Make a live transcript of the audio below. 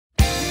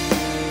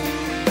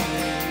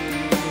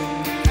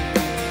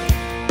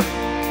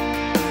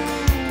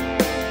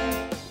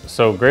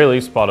So gray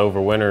leaf spot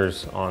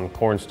overwinters on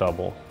corn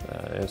stubble,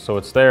 and so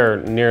it's there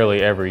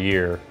nearly every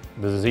year.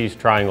 The disease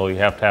triangle, you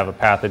have to have a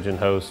pathogen,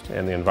 host,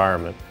 and the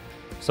environment.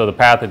 So the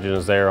pathogen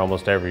is there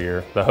almost every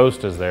year. The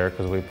host is there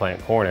because we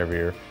plant corn every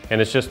year,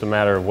 and it's just a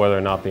matter of whether or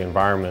not the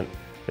environment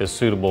is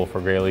suitable for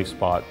gray leaf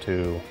spot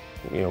to,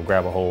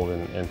 grab a hold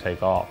and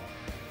take off.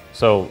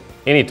 So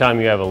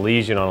anytime you have a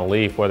lesion on a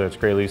leaf, whether it's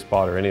gray leaf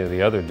spot or any of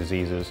the other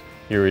diseases,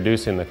 you're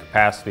reducing the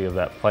capacity of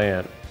that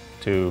plant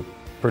to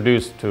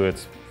produce to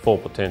its full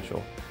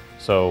potential.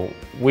 So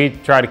we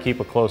try to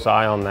keep a close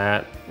eye on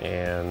that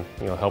and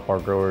help our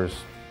growers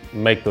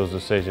make those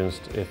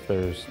decisions if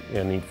there's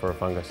a need for a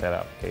fungicide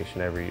application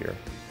every year.